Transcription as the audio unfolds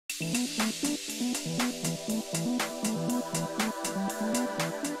Hey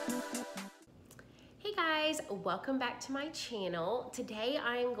guys, welcome back to my channel. Today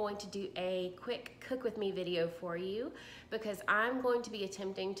I am going to do a quick cook with me video for you because I'm going to be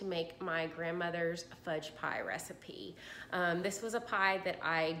attempting to make my grandmother's fudge pie recipe. This was a pie that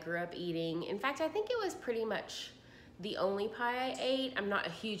I grew up eating. In fact, I think it was pretty much the only pie I ate. I'm not a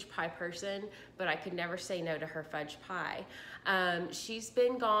huge pie person, but I could never say no to her fudge pie. She's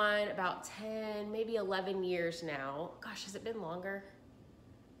been gone about 10, maybe 11 years now. Gosh, has it been longer?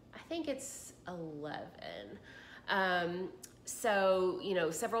 I think it's 11. So, you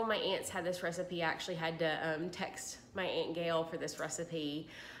know, several of my aunts had this recipe. I actually had to text my Aunt Gail for this recipe,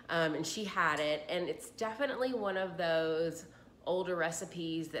 and she had it. And it's definitely one of those older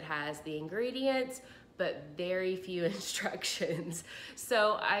recipes that has the ingredients, but very few instructions.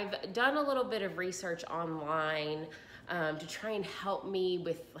 So I've done a little bit of research online to try and help me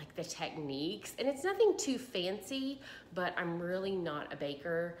with like the techniques. And it's nothing too fancy, but I'm really not a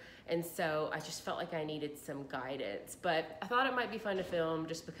baker. And so I just felt like I needed some guidance. But I thought it might be fun to film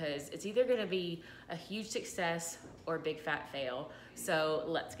just because it's either gonna be a huge success or a big fat fail. So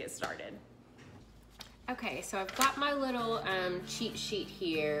let's get started. Okay, so I've got my little cheat sheet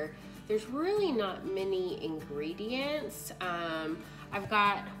here. There's really not many ingredients. I've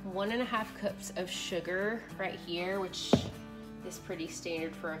got 1.5 cups of sugar right here, which is pretty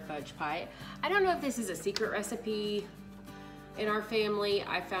standard for a fudge pie. I don't know if this is a secret recipe in our family.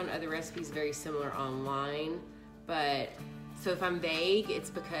 I found other recipes very similar online, but so if I'm vague, it's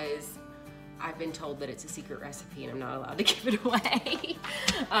because I've been told that it's a secret recipe and I'm not allowed to give it away.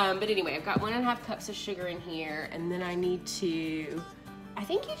 But anyway, I've got 1.5 cups of sugar in here, and then I need to, I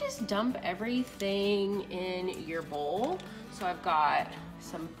think you just dump everything in your bowl. So I've got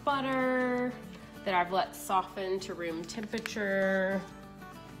some butter that I've let soften to room temperature.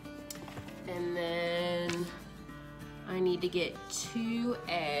 And then I need to get 2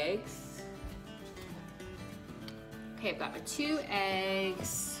 eggs. Okay, I've got my 2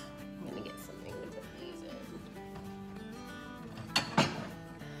 eggs. I'm gonna get something to put these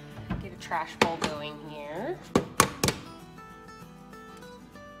in. Get a trash bowl going here.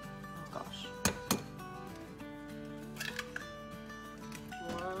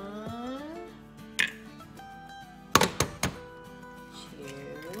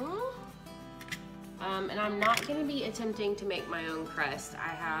 And I'm not gonna be attempting to make my own crust. I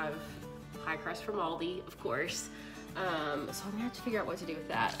have pie crust from Aldi, of course. So I'm gonna have to figure out what to do with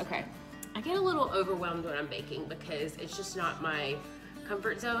that. Okay, I get a little overwhelmed when I'm baking because it's just not my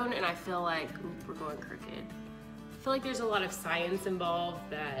comfort zone, and I feel like, oops, we're going crooked. I feel like there's a lot of science involved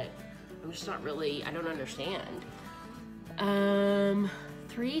that I'm just not really, I don't understand.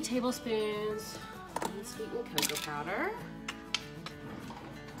 3 tablespoons unsweetened cocoa powder.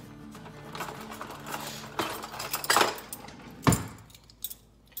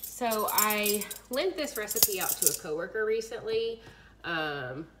 So I lent this recipe out to a coworker recently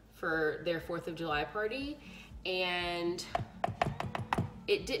for their 4th of July party, and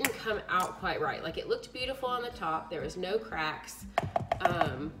it didn't come out quite right. Like, it looked beautiful on the top, there was no cracks,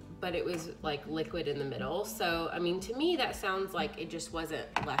 but it was like liquid in the middle. So, I mean, to me that sounds like it just wasn't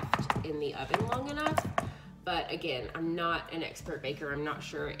left in the oven long enough. But again, I'm not an expert baker, I'm not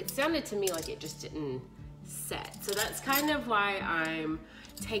sure. It sounded to me like it just didn't set. So that's kind of why I'm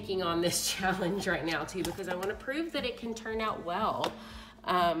taking on this challenge right now too, because I want to prove that it can turn out well.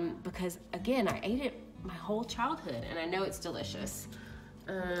 Because again, I ate it my whole childhood and I know it's delicious.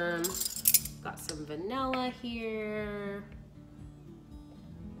 Got some vanilla here.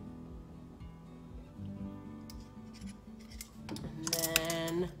 And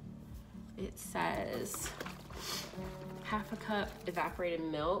then it says 1/2 cup evaporated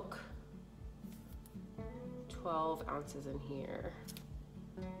milk, 12 ounces in here.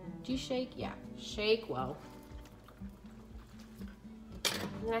 Do you shake? Yeah, shake well.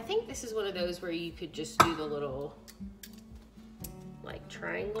 And I think this is one of those where you could just do the little like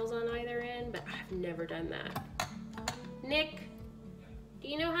triangles on either end, but I've never done that. Nick, do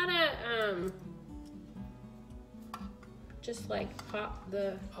you know how to just like pop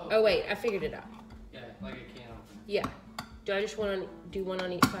the, oh wait, I figured it out. Yeah, like a can. Yeah. Do I just want to do one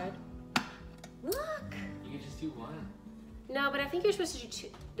on each side? Look! You can just do one. No, but I think you're supposed to do 2.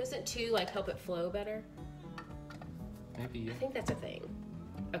 Doesn't 2 like help it flow better? Maybe, yeah. I think that's a thing.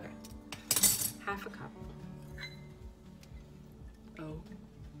 Okay. 1/2 cup. Oh.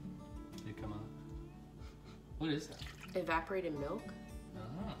 Did it come out? What is that? Evaporated milk.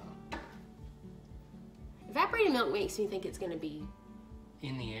 Oh. Evaporated milk makes me think it's gonna be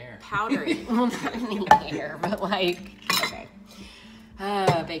In the air. powdery. Well, not in the air, but like, okay.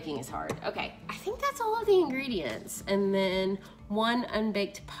 Baking is hard. Okay, I think that's all of the ingredients. And then 1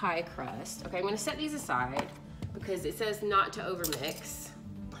 unbaked pie crust. Okay, I'm gonna set these aside because it says not to overmix.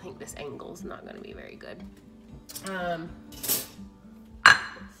 I think this angle's not gonna be very good. Let's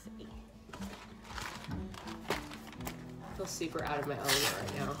see. I feel super out of my element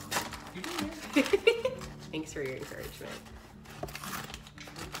right now. Thanks for your encouragement.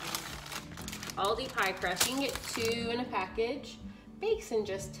 Aldi pie crust, you can get 2 in a package. Bakes in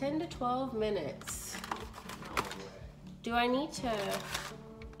just 10 to 12 minutes. Do I need to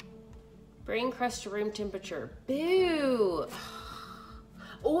bring crust to room temperature? Boo!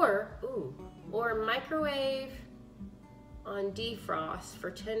 Or microwave on defrost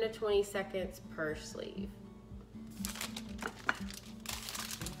for 10 to 20 seconds per sleeve.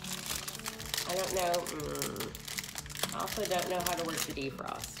 I don't know. I also don't know how to work the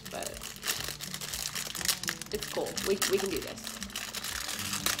defrost, but it's cool. We can do this.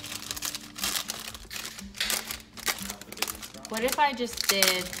 What if I just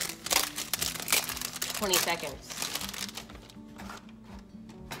did 20 seconds?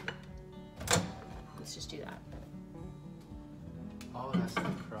 Let's just do that. Oh, that's the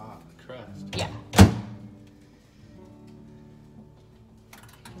crust. Yeah.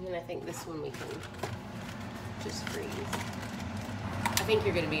 And then I think this one we can just freeze. I think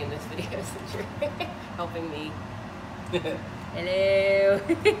you're gonna be in this video since you're helping me. Hello.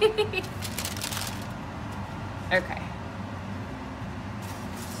 Okay.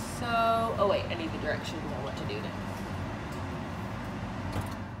 So, oh wait, I need the directions on what to do now.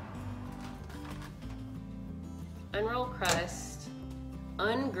 Unroll crust,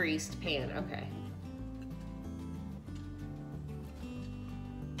 ungreased pan, okay.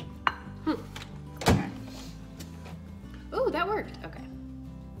 Okay. Ooh, that worked, okay.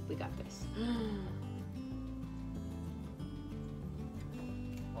 We got this.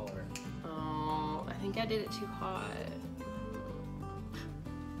 Oh, I think I did it too hot.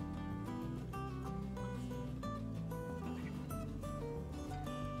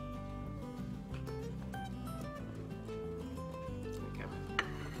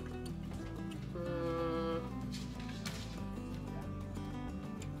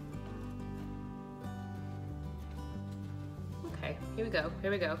 Okay, here we go, here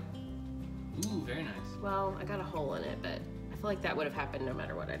we go. Ooh, very nice. Well, I got a hole in it, but I feel like that would have happened no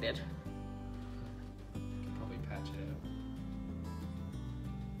matter what I did. Probably patch it up.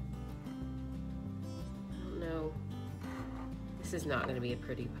 I don't know. This is not going to be a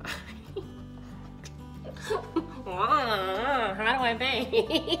pretty pie. How do I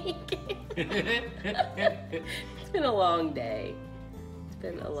bake? It's been a long day. It's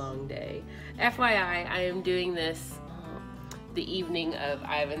been a long day. FYI, I am doing this the evening of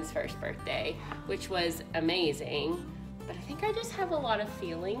Ivan's first birthday, which was amazing, but I think I just have a lot of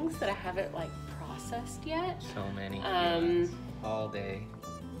feelings that I haven't like processed yet. So many feelings all day.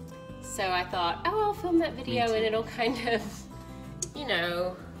 So I thought, oh, I'll film that video and it'll kind of, you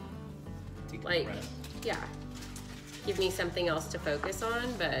know, like, yeah, give me something else to focus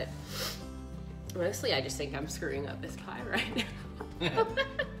on, but mostly I just think I'm screwing up this pie right now.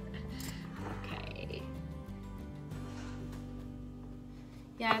 Okay.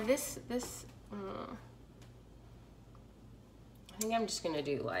 Yeah, this, I think I'm just gonna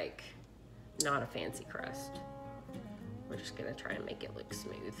do like, not a fancy crust. We're just gonna try and make it look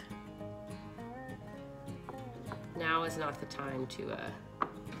smooth. Now is not the time to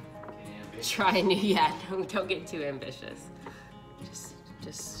try new, yeah, don't get too ambitious.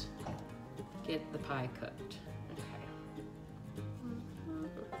 Just get the pie cooked.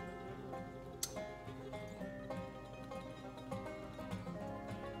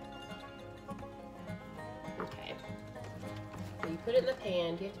 Okay. When you put it in the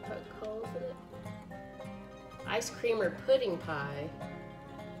pan, do you have to poke holes in it? Ice cream or pudding pie.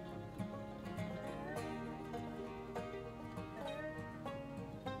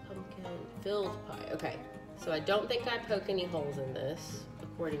 Filled pie. Okay, so I don't think I poke any holes in this,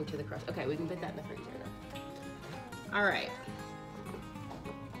 according to the crust. Okay, we can put that in the freezer now. All right.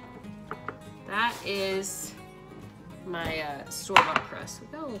 That is my store-bought crust.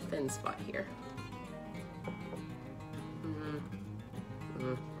 We've got a little thin spot here.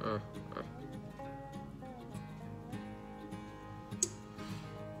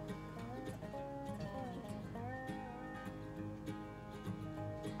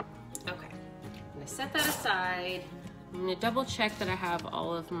 Set that aside. I'm gonna double check that I have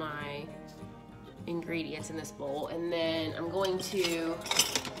all of my ingredients in this bowl, and then I'm going to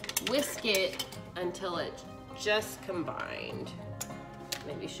whisk it until it just combined.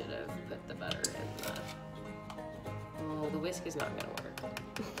 Maybe should have put the butter in the Oh, the whisk is not gonna work.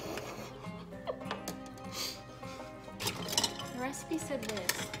 The recipe said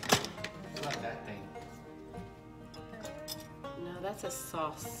whisk. What about that thing? No, that's a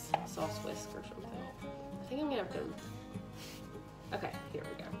sauce whisk or something. I think I'm gonna have to. Okay, here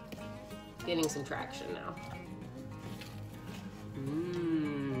we go. Getting some traction now.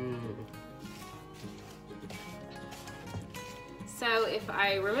 So if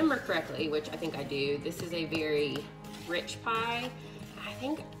I remember correctly, which I think I do, this is a very rich pie. I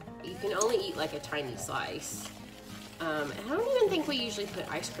think you can only eat like a tiny slice. And I don't even think we usually put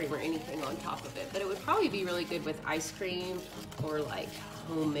ice cream or anything on top of it, but it would probably be really good with ice cream or like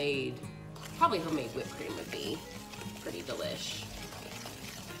homemade, probably homemade whipped cream would be pretty delish.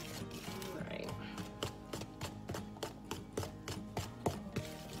 All right.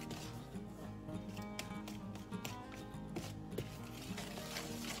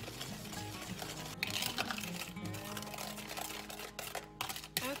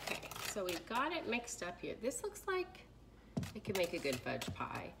 Okay, so we've got it mixed up here. This looks like it could make a good fudge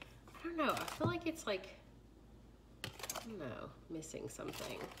pie. I don't know, I feel like it's like, I don't know, missing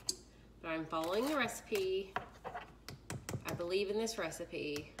something. But I'm following the recipe. I believe in this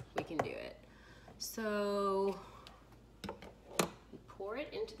recipe. We can do it. So, we pour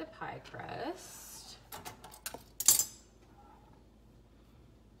it into the pie crust.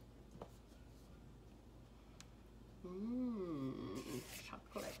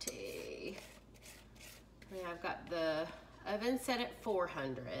 Chocolatey. And I've got the oven set at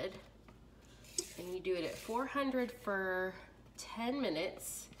 400. And you do it at 400 for 10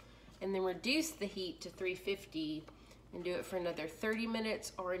 minutes. And then reduce the heat to 350 and do it for another 30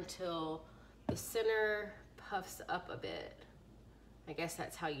 minutes or until the center puffs up a bit. I guess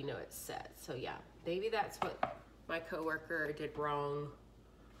that's how you know it's set. So yeah, maybe that's what my coworker did wrong.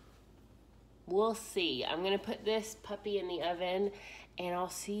 We'll see. I'm gonna put this puppy in the oven and I'll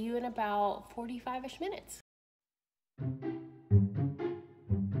see you in about 45-ish minutes.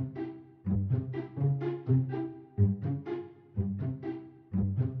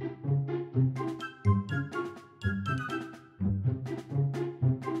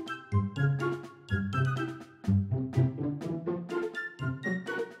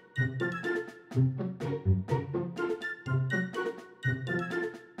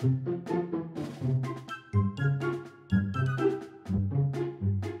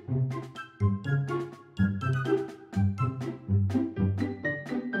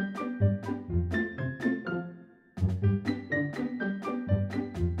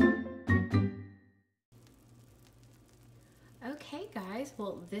 Okay guys,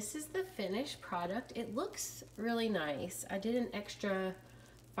 well this is the finished product. It looks really nice. I did an extra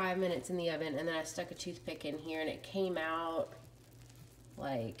 5 minutes in the oven and then I stuck a toothpick in here and it came out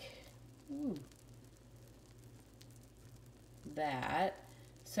like that.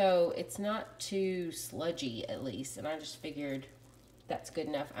 So it's not too sludgy at least, and I just figured that's good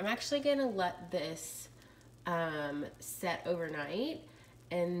enough. I'm actually gonna let this set overnight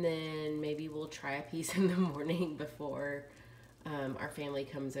and then maybe we'll try a piece in the morning before our family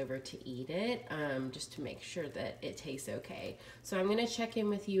comes over to eat it, just to make sure that it tastes okay. So I'm gonna check in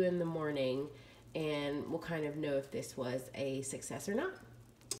with you in the morning and we'll kind of know if this was a success or not.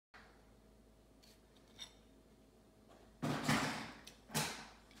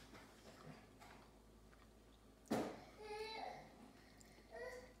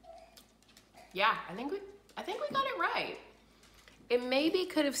 Yeah, I think we got it right. It maybe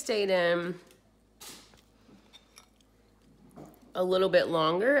could have stayed in a little bit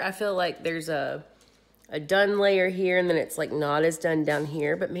longer. I feel like there's a done layer here and then it's like not as done down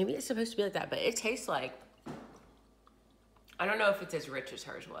here, but maybe it's supposed to be like that. But it tastes like, I don't know if it's as rich as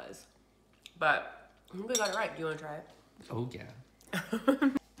hers was, but I think we got it right. Do you want to try it? Oh yeah.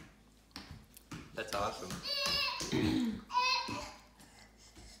 That's awesome.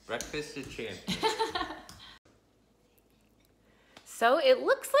 Breakfast of champions. So it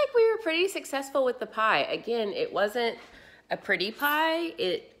looks like we were pretty successful with the pie. Again, it wasn't a pretty pie.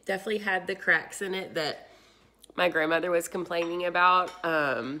 It definitely had the cracks in it that my grandmother was complaining about.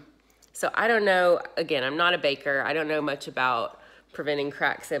 So I don't know, again, I'm not a baker. I don't know much about preventing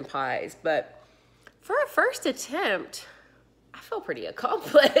cracks in pies, but for a first attempt, I feel pretty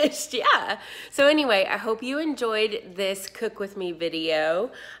accomplished. Yeah. So anyway, I hope you enjoyed this cook with me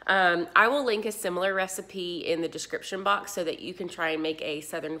video. I will link a similar recipe in the description box so that you can try and make a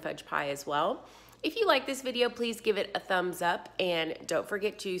Southern fudge pie as well. If you like this video, please give it a thumbs up and don't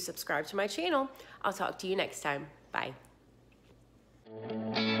forget to subscribe to my channel. I'll talk to you next time. Bye.